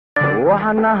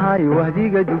وحنهاي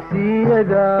وهديك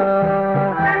دوكسيدا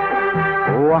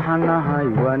وحنهاي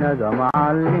وندا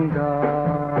معلمك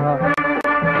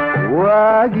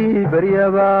واجي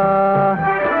بريبا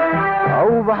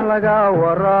أو بحلقة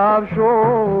ورابشو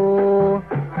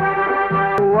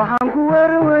وحنكو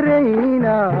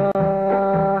ورورينا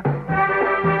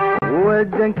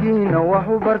ودنكينا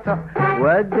وحبرتا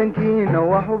ودنكينا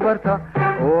وحبرتا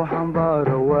وحنبار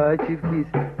واجب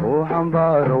كيس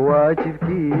وحنبار واجب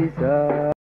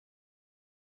كيسا.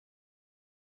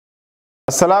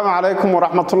 السلام عليكم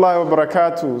ورحمة الله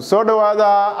وبركاته. سودو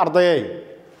هذا أرضي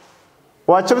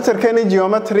وشابتر كان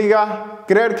جيومتريا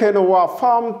جريد كان هو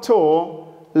Form 2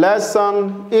 lesson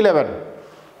 11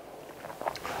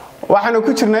 وحنا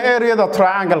كترنا area the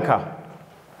triangle كا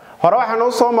هروح أنا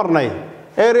وصامرني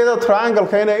area the triangle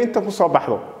كأنه أنت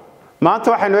كصباحه ما أنت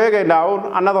وحنا يجي ناون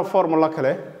another formula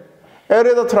كله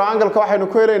area the triangle كا وحنا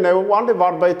كويرنا 1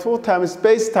 divided by 2 times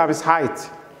base times height.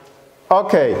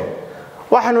 Okay.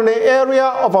 وحنا area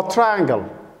of a triangle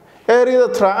area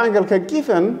the triangle كا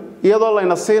given يضل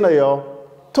لنا سينايو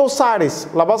two sides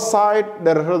لبا side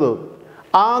درهدود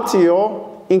antiyo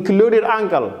included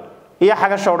angle هي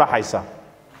حاجة شورة حيسا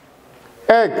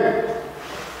egg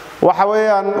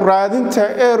وحويان رادين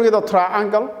تا area the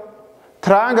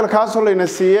triangle كاسو لنا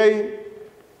سيي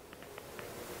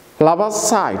لبا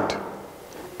side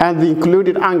and the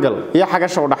included angle هي حاجة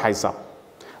شورة حيسا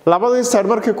لبا دي side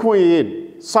مركي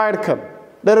كوين side كان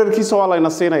درركيسا waa layna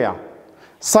siinaya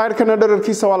side kana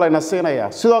درركيسا waa layna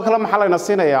siinaya sidoo kale maxaa layna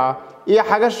siinaya iyo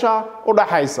xagasha u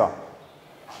dhaxaysa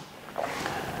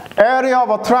area of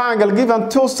a triangle given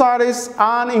two sides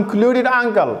and included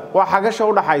angle waa xagasha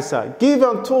u dhaxaysa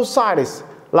given two sides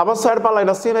laba side baa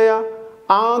layna siinaya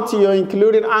and iyo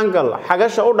included angle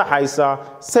xagasha u dhaxaysa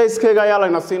size-keega ayaa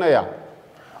layna siinaya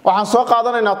waxaan soo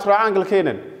qaadanaynaa triangle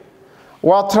keenan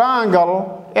waa triangle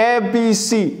ABC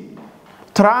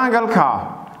triangle ka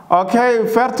okay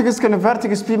vertex kan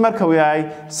vertex B marka uu yahay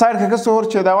side ka soo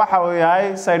horjeeda waxa uu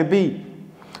yahay side B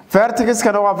vertex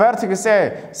kan waa vertex A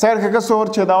side ka soo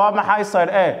horjeeda waa maxay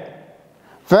side A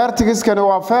vertex kan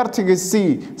waa vertex C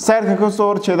side ka soo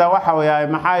horjeeda waxa uu yahay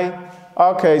maxay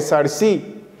okay side C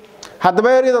hadaba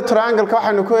area triangle ka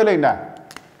waxaanu ku helaynaa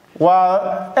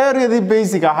waa area the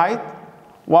basic ahayd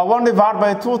waa 1 divided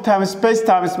by 2 times base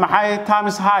times maxay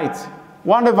times height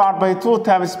 1 divided by 2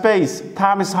 times base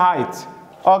times height.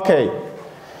 Okay.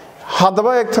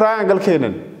 Hadaba ek triangle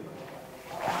keenan.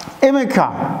 Iminka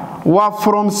waa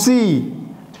from C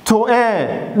to A.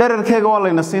 Dhererkeega waa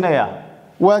layna siinaya.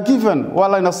 Waa given waa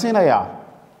layna siinaya.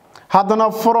 Hadana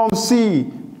from C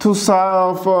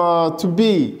to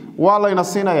B waa layna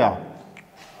siinaya.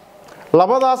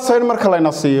 Labadaas side marka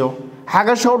layna siiyo,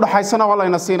 xagasha u dhaxaysana waa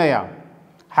layna siinaya.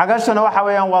 Xagashana waxa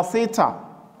weeyaan waa theta.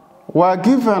 Waa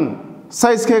given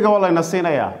size-keega waa layna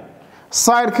siinaya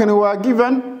side-kani waa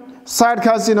given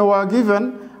side-kaasina waa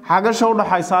given xagasha u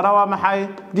dhaxaysana waa maxay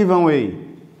given way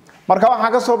marka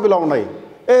waxaan ka soo bilownay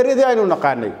area-dii aynu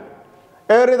naqaanay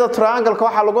area-da triangle-ka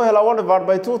waxa lagu helaa 1 divided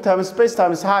by 2 times base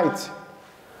times height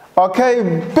okay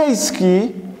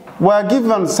base-kii waa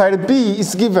given side B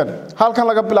is given halkan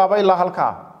laga bilaabo ilaa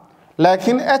halka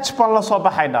laakiin h baan la soo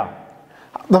baxaynaa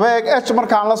daba h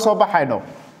markaan la soo baxayno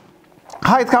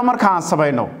height-ka markaan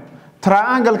sabayno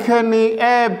triangle kani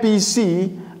ABC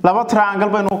laba triangle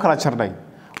baynu kala jarnay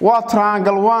waa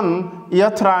triangle 1 iyo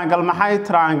triangle maxay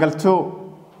triangle 2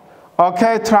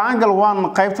 okay triangle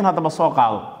 1 qaybtan hadaba soo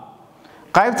qaado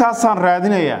qaybtaasaan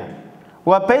raadinaya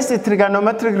waa basic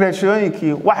trigonometric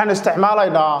ratio-yinkii waxaan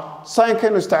isticmaalaynaa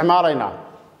sin-kaynu isticmaalaynaa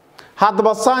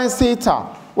hadaba sin theta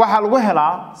waxa lagu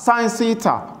helaa sin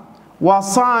theta waa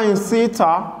sin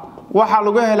theta waxa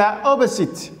lagu helaa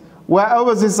opposite waa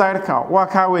opposite side-ka waa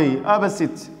ka weey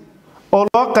opposite oo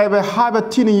loo qaybay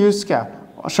hypotenuse-ka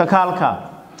shakaalka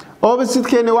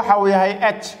opposite-keena waxa uu yahay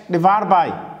h divided by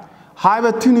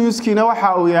hypotenuse-kiina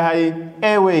waxa uu yahay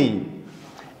a way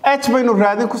h baynu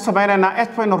raadin ku sameeynaa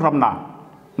h baynu rabnaa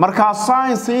marka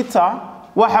sin theta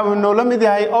waxa uu noola mid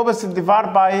yahay opposite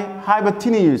divided by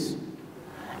hypotenuse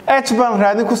h baan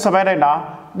raadin ku sameeynaa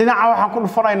dhinaca waxaan ku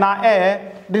dhufanaynaa a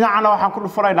dhinacana waxaan ku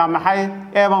dhufanaynaa maxay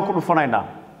a baan ku dhufanaynaa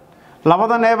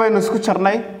labadan ee baynu isku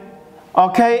jarnay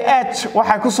okay h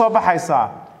waxay ku soo baxaysaa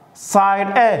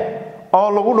side A oo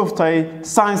lagu dhuftay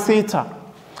sin theta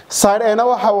side A na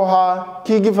waxa uu ahaa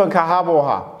kii given-ka ahaa buu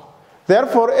ahaa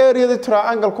therefore area the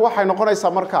triangle ku waxay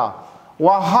noqonaysaa markaa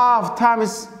waa half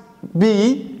times B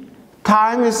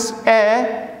times A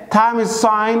times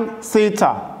sin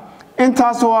theta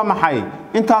intaas waa maxay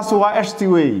intaas waa h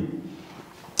way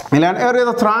ilaan area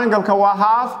the triangle ka waa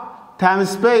half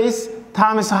times base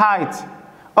times height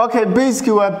okay base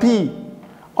ki waa p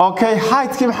okay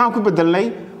height-kii maxaan ku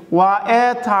bedelnay waa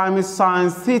a times sin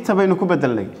theta baynu ku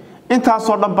bedelnay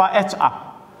intaasoo dhan baa h ah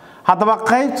haddaba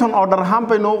qaybtan oo dharhaan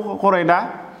baynu qoraynaa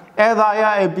eeda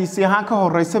ayaa a b c ahaan ka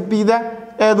horeysa b-da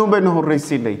eedun baynu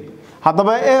horeysiinay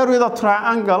haddaba area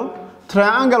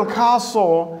triangle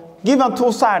kaasoo given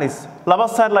two sides laba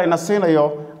side layna siinayo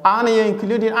aanaya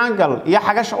including angle iyo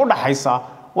xagasha u dhaxaysa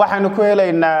waxaynu ku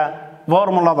helaynaa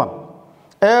formuladan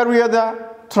area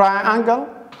triangle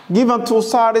given two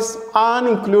sides and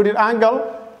including angle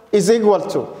is equal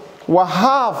to wa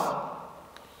half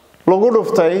lagu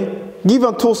dhuftay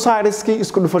given two sides ki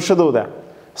isku dhufashadooda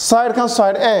side kan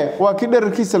side A waa ki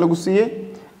dhererkiisa lagu siiyay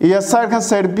iyo side kan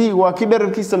side B waa ki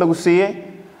dhererkiisa lagu siiyay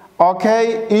okay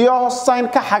iyo sin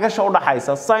ka xagasha u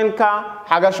dhaxaysa sin ka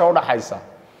xagasha u dhaxaysa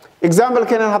example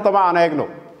kan hadaba aan eegno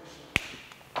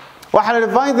waxaan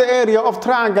find the area of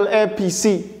triangle APC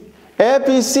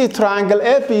triangle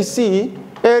APC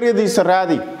area diisa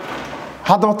raadi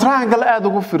hadaba triangle aad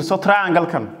ugu fiirso triangle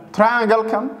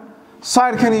kan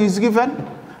side kan is given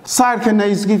side kan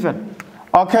is given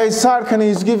okay side kan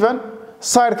is given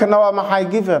side kan waa maxay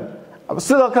given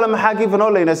sidoo kale maxaa given oo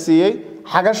layna siiyay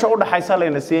xagasha u dhaxaysa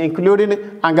layna siiyay including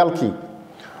angle-kii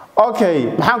okay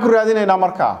maxaan ku raadinaynaa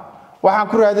markaa waxaan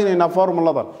ku raadinaynaa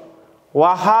formuladan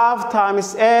waa half times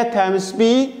a times b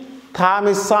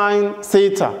times sin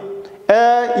theta a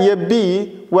iyo b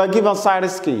waa given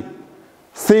sides-kii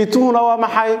theta-na waa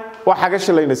maxay waa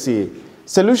xagasha layna siiyay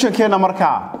solution keena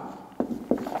markaa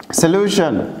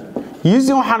solution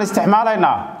using waxaan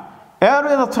isticmaalaynaa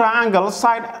area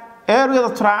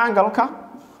triangle-ka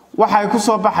waxay ku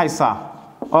soo baxaysaa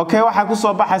okay waxay ku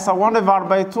soo baxaysaa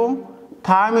 1/2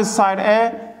 times side A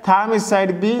times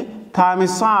side B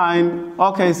times sin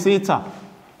okay theta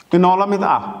inoo mid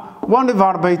ah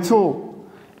 1/2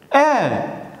 A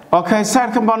okay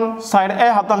side kan ban side A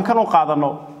haddaan kan u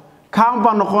qaadano kan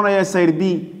baan noqonaya side B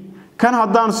kan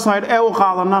haddaan side A u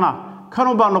qaadanana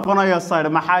kan baan noqonaya side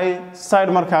maxay side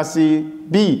markaasi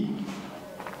B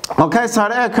okay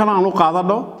side A kan aan u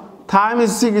qaadano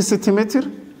times 6 cm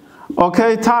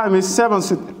okay times 7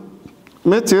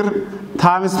 cm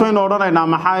times 2 odhanaynaa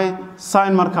maxay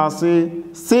sin markaasi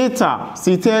theta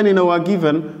nina waa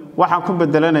given waxaan ku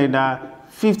bedelanaynaa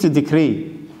 50 degree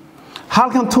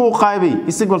halkan 2 qaybi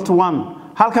is equal to 1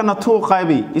 halkana 2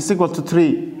 qaybi is equal to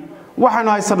 3 waxaanu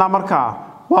haysanaa markaa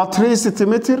waa 3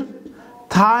 cm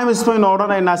times 2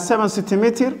 odhanaynaa 7 cm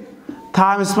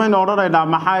times 2 odhanaynaa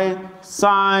maxay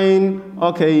sin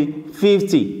okay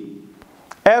 50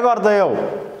 eego ardayo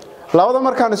labada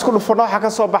markaan isku dhufano waxa ka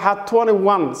soo baxa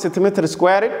 21 cm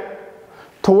squared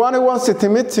 21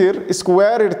 cm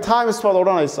squared times baad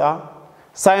odhanaysaa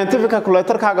scientific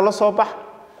calculator-kaaga la soo bax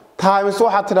times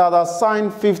waxaad tidhaahdaa sin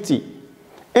 50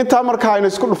 intaa markaa aynu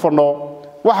isku dhufano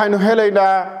waxaynu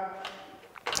helaynaa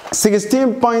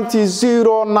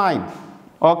 16.09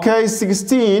 okay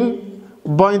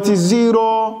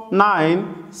 16.09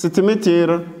 centimeter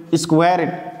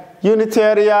squared unit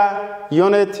area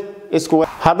unit square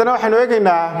haddana waxaanu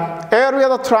eegaynaa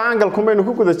area triangle kumaynu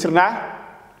ku guda jirnaa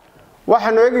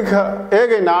waxaanu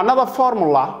eegaynaa another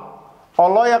formula oo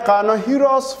loo yaqaano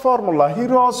Heron's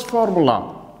formula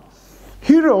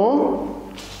Hero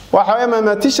waxa ay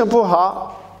mathematician buha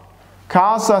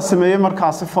kaasa sameeyay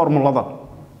markaasi formulada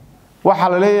waxa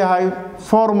la leeyahay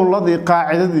formuladii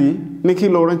qaacidadii ninkii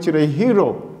la oran jiray Hero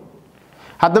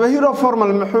haddaba Hero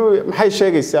formula maxay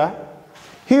sheegaysaa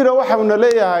Hero waxa uu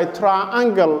leeyahay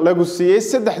triangle lagu siiyay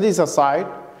saddexdiisa side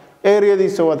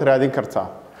area-diisa waad raadin kartaa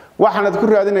waxaanad ku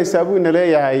raadinaysaa buu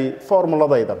leeyahay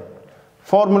formuladaydan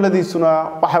formuladiisuna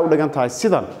waxay u dhigan tahay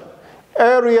sidan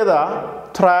area-da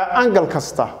triangle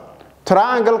kasta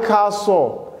triangle kaasoo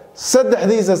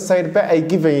saddexdiisa side ba ay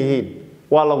given yihiin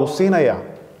waa lagu siinayaa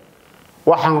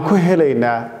waxaan ku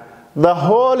helaynaa the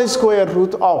whole square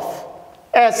root of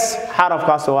s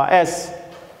xarafkaas waa s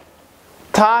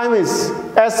times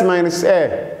s minus a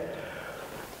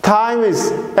times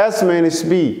s minus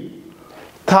b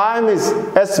times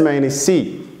s minus c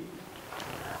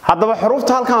haddaba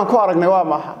xarufta halkaan ku aragnay waa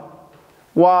maxay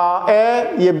waa a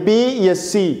iyo b iyo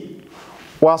c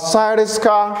waa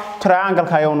sideska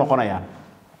triangle-ka ay u noqonayaan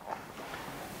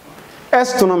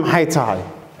s-tuna maxay tahay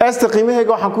s-ta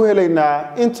qiimaheega waxaan ku helaynaa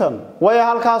intan waayo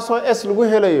halkaasoo s lagu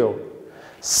helayo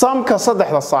samka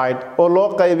saddexda side oo loo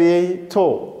qaybiyey 2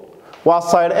 waa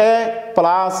side A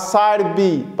plus side B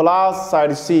plus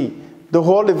side C the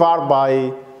whole divided by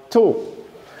 2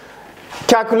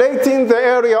 calculating the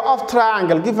area of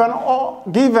triangle given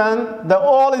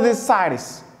all these sides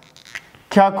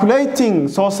calculating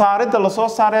soo saarida la soo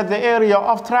saaray the area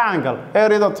of triangle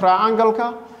area triangle-ka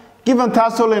given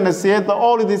taasoo layna siiyay the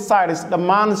all these sides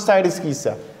dhammaan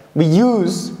sideskiisa we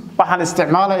use waxaan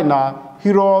isticmaalaynaa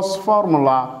Hero's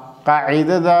formula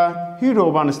qaacidada Hero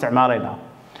baan isticmaalaynaa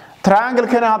triangle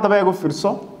kana hadaba igu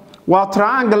fiirso waa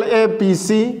triangle ABC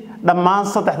dhammaan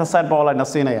saddexda side baa layna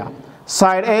siinayaa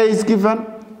side A is given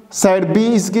side B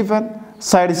is given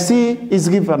side C is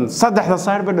given saddexda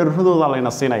side ba dheerradooda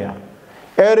layna siinayaa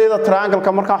area the triangle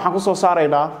ka marka waxaan ku soo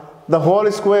saaraynaa the whole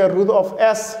square root of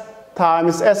S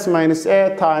times S minus A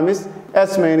times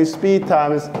S minus B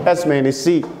times S minus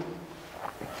C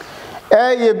A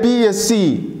iyo B iyo C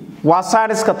waa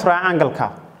sideska triangle-ka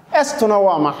S tuna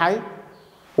waa maxay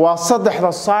waa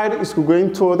saddexda side isku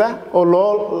geyntooda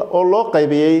oo loo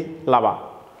qaybiyay laba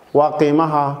waa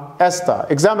qiimaha S-ta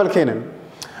example kenan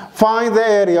find the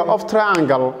area of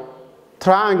triangle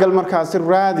markaas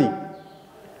raadi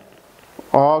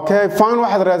okay find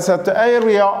waxaad raadsato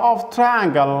area of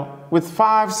triangle with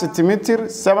 5 cm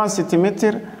 7 cm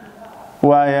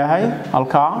waayahay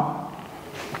halka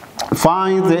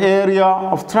find the area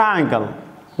of triangle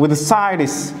with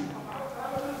sides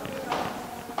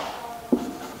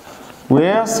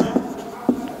with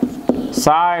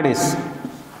sides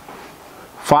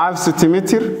 5 cm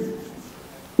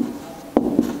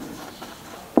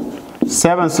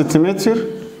 7 cm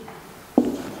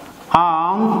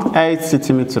and 8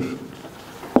 cm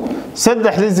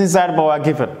saddexdii side ba waa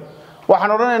given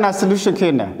waxaan oranaynaa solution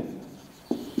keena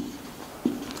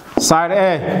side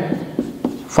A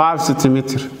 5 cm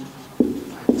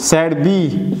side B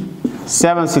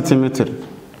 7 cm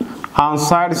and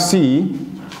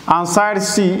side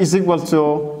C is equal to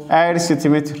 8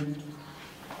 cm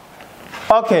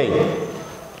okay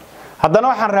haddana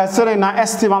waxaan raadsanaynaa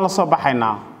ST baan la soo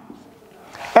baxaynaa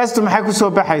ST maxay ku soo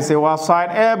baxaysay waa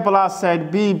side A plus side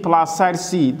B plus side C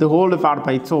the whole divided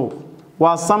by 2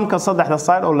 waa samka saddexda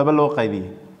side oo laba loo qaybiyay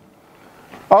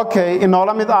okay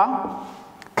inoola mid ah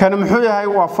kan muxuu yahay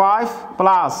waa 5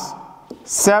 plus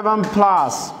 7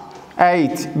 plus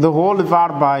 8 the whole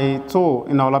divided by 2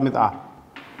 inoola mid ah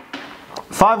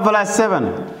 5 plus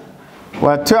 7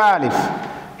 waa 12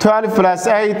 plus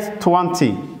 8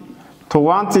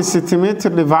 20 cm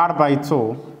divided by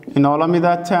 2 inoola mid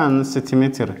ah 10 cm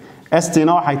ST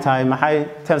na waxay tahay maxay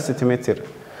 10 cm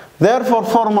therefore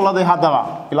formuladii hadaba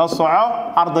ila soco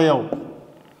ardayow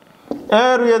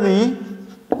area-dii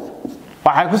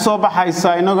waxay ku soo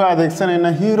baxaysaa inagoo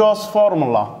adeegsanayna Hero's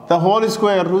formula the whole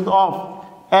square root of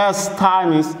S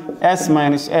times S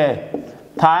minus A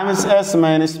times S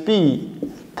minus B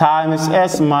times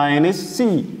S minus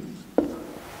C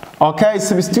okay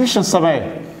substitution samee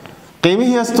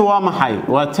qiimihiistu waa maxay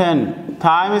waa 10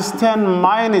 times 10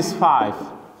 minus 5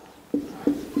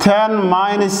 10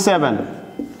 minus 7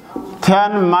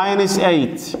 10 minus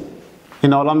 8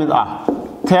 inoola mid ah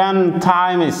 10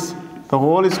 times the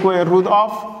whole square root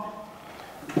of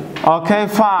okay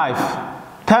 5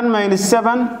 10 minus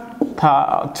 7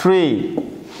 3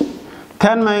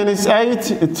 10 minus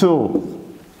 8 2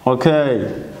 okay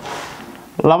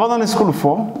labadan isku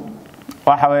dhufo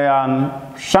waxa weeyaan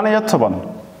 15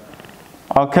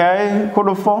 okay ku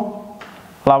dhufo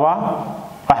laba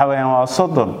waxa weeyaan waa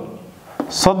 30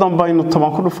 baynu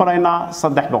 10 ku dhufanaynaa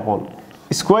 300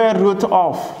 square root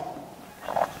of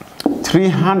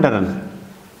 300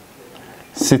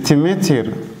 centimeter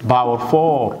power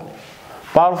 4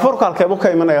 kalkeebu ka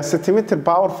imanaya centimeter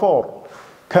power 4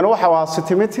 kan waxa waa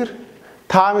centimeter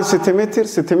times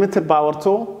centimeter power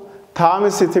 2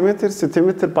 times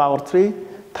centimeter power 3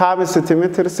 times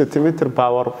centimeter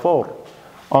power 4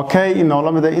 okay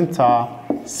inoola mid inta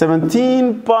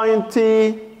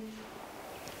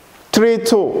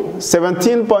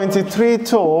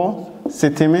 17.32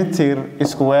 centimeter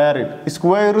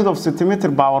square root of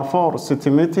centimeter power 4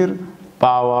 centimeter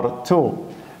power 2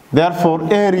 therefore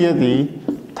area the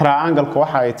triangle ko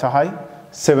waxa ay tahay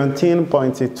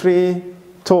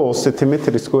 17.32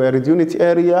 centimeter square unit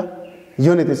area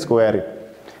unit square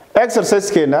exercise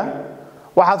keena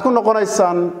waxaad ku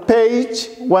noqonaysaan page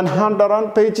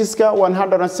 100 pageska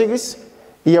 106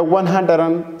 iyo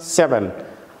 107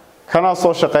 kana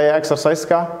soo shaqeeya exercise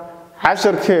ka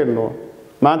 10 keeno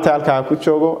maanta halka ku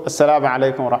joogo assalaamu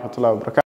calaykum waraxmatullaahi wabarakaatuh